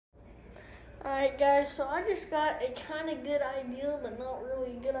Alright guys, so I just got a kind of good idea, but not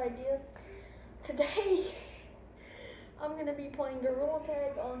really a good idea. Today, I'm going to be playing gorilla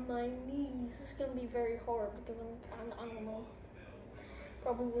tag on my knees. It's going to be very hard because I don't know.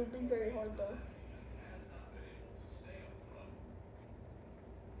 Probably will be very hard though.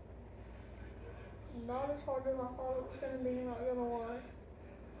 Not as hard as I thought it was going to be, not going to lie.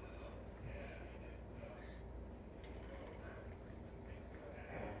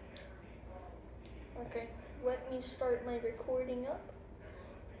 Okay, let me start my recording up.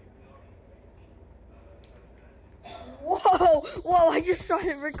 Whoa, I just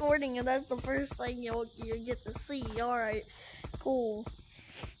started recording and that's the first thing you get to see. Alright, cool.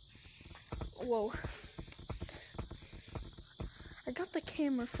 Whoa. I got the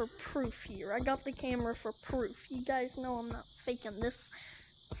camera for proof here. You guys know I'm not faking this.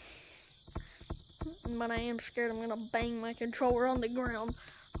 But I am scared I'm gonna bang my controller on the ground.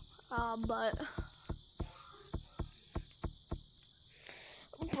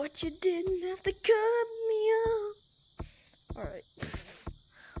 But you didn't have to cut me up. Alright.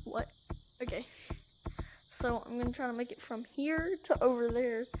 What? Okay. So I'm gonna try to make it from here to over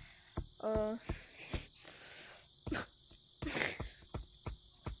there.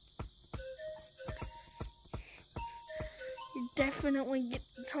 You definitely get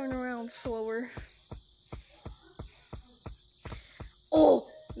to turn around slower. Oh!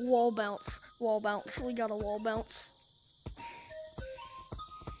 Wall bounce. We got a wall bounce.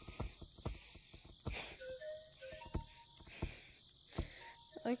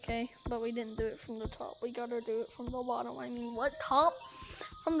 Okay, but we didn't do it from the top. We gotta do it from the bottom. I mean, what top?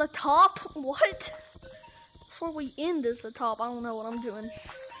 From the top? What? That's where we end is the top. I don't know what I'm doing.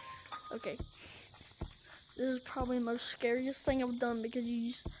 Okay. This is probably the most scariest thing I've done because you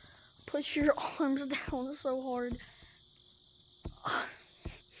just push your arms down so hard.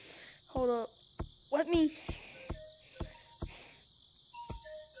 Hold up. Let me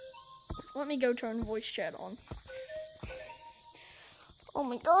go turn voice chat on. Oh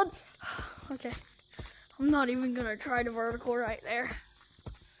my god. Okay. I'm not even gonna try the vertical right there.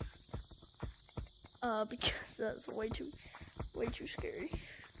 Because that's way too scary.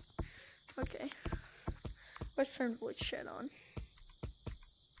 Okay. Let's turn voice chat on.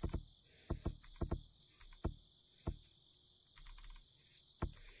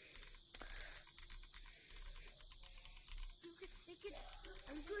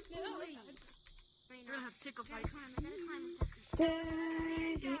 We're gonna have tickle fights.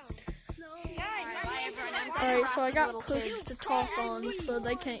 Alright, so I got pushed to talk on, so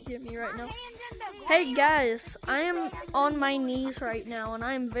they can't hear me right now. Hey guys, I am on my knees right now, and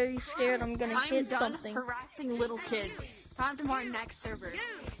I am very scared I'm gonna hit something. Harassing little kids. Time to our next server.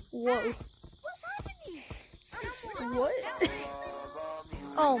 Whoa. What?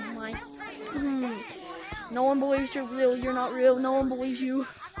 Oh my. No one believes you're real. You're not real. No one believes you.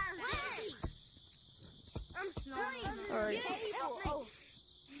 Alright.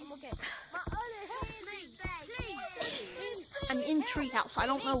 I'm in treehouse. I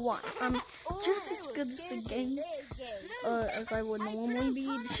don't know why. I'm just as good as the game as I would normally be.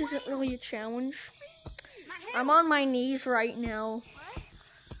 This isn't really a challenge. I'm on my knees right now.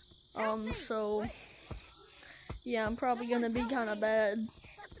 So yeah, I'm probably gonna be kind of bad.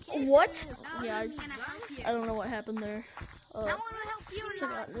 What? Yeah, I don't know what happened there.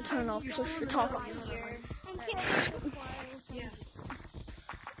 Forgot to turn off push to talk on.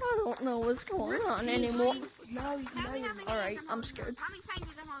 I don't know what's going on anymore. Alright, I'm scared.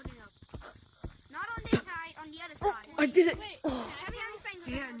 Not on this side, on the other Oh, side. I did it. Oh.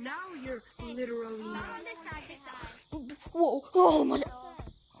 Yeah, now you're literally Not on this side, this side. Whoa, oh my god.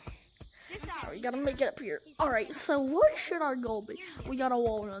 This side. Alright, gotta make it up here. Alright, so what should our goal be? We got a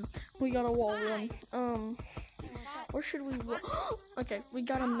wall run. Where should we run? Okay, we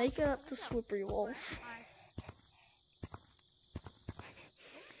gotta make it up to slippery walls.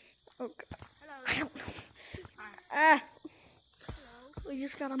 Oh god. I don't know. We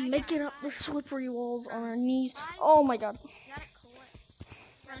just gotta make it up the slippery walls on our knees. Oh my god.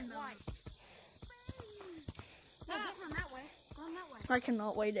 I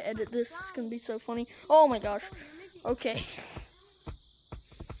cannot wait to edit this. It's gonna be so funny. Oh my gosh. Okay.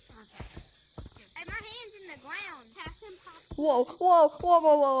 Hey, my hand's in the ground. Whoa.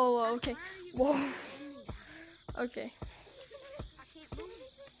 Okay. Whoa. Okay.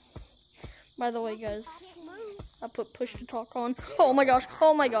 By the way, guys, I put push to talk on. Oh my gosh.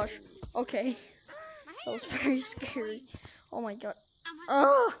 Okay. That was very scary. Oh my god.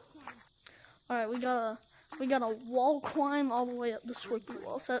 Alright, we gotta wall climb all the way up the slippery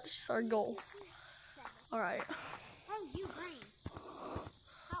walls. That's our goal. Alright. Hey, you green.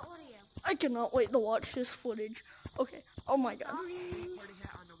 How old are you? I cannot wait to watch this footage. Okay. Oh my god. Green party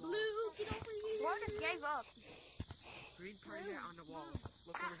hat on the wall. Florida gave up. Green party hat on the wall.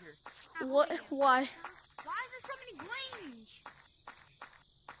 Look over here. What? Why? Why is there so many greens?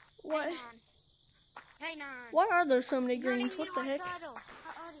 What? Hey, Nine. Why are there so many greens? What the heck? How old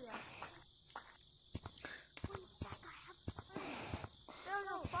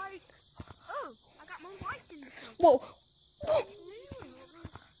are you? Oh, I got more whites in this one. Whoa. Why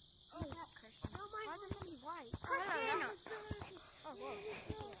is there so many whites? Christina.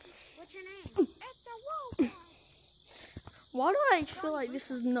 What's your name? It's the wolf. Why do I feel like this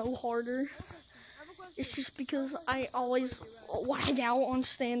is no harder? It's just because I always lag out on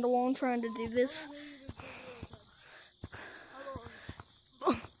stand-alone trying to do this.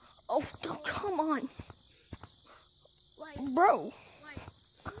 Oh, come on. Bro.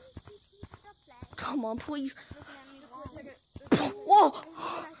 Come on, please. Whoa!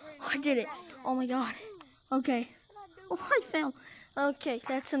 I did it. Oh my god. Okay. Oh, I fell. Okay,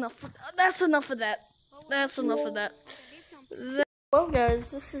 that's enough. That's enough of that. That's enough of that. Well,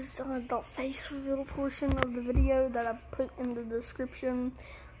 guys, this is the face reveal portion of the video that I put in the description.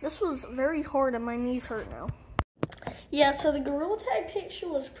 This was very hard and my knees hurt now. Yeah, so the Gorilla Tag picture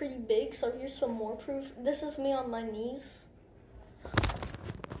was pretty big, so here's some more proof. This is me on my knees.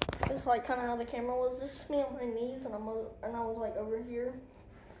 This is like kind of how the camera was. This is me on my knees, and I was like over here.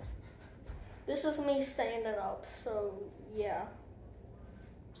 This is me standing up, so yeah.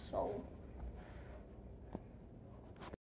 So